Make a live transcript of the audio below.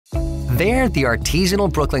They're the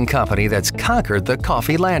artisanal Brooklyn company that's conquered the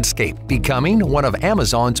coffee landscape, becoming one of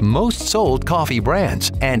Amazon's most sold coffee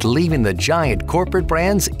brands and leaving the giant corporate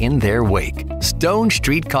brands in their wake. Stone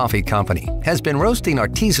Street Coffee Company has been roasting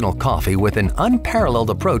artisanal coffee with an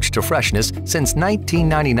unparalleled approach to freshness since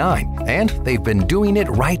 1999, and they've been doing it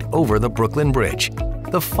right over the Brooklyn Bridge.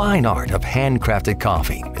 The fine art of handcrafted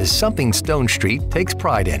coffee is something Stone Street takes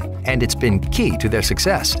pride in, and it's been key to their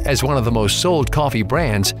success as one of the most sold coffee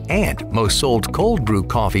brands and most sold cold brew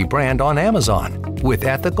coffee brand on Amazon. With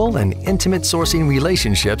ethical and intimate sourcing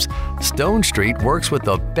relationships, Stone Street works with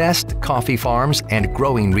the best coffee farms and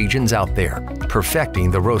growing regions out there.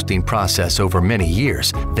 Perfecting the roasting process over many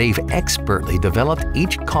years, they've expertly developed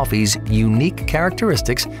each coffee's unique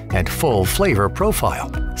characteristics and full flavor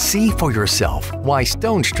profile. See for yourself why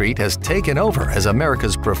Stone Street has taken over as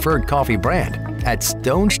America's preferred coffee brand at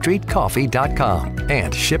stonestreetcoffee.com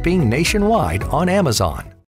and shipping nationwide on Amazon.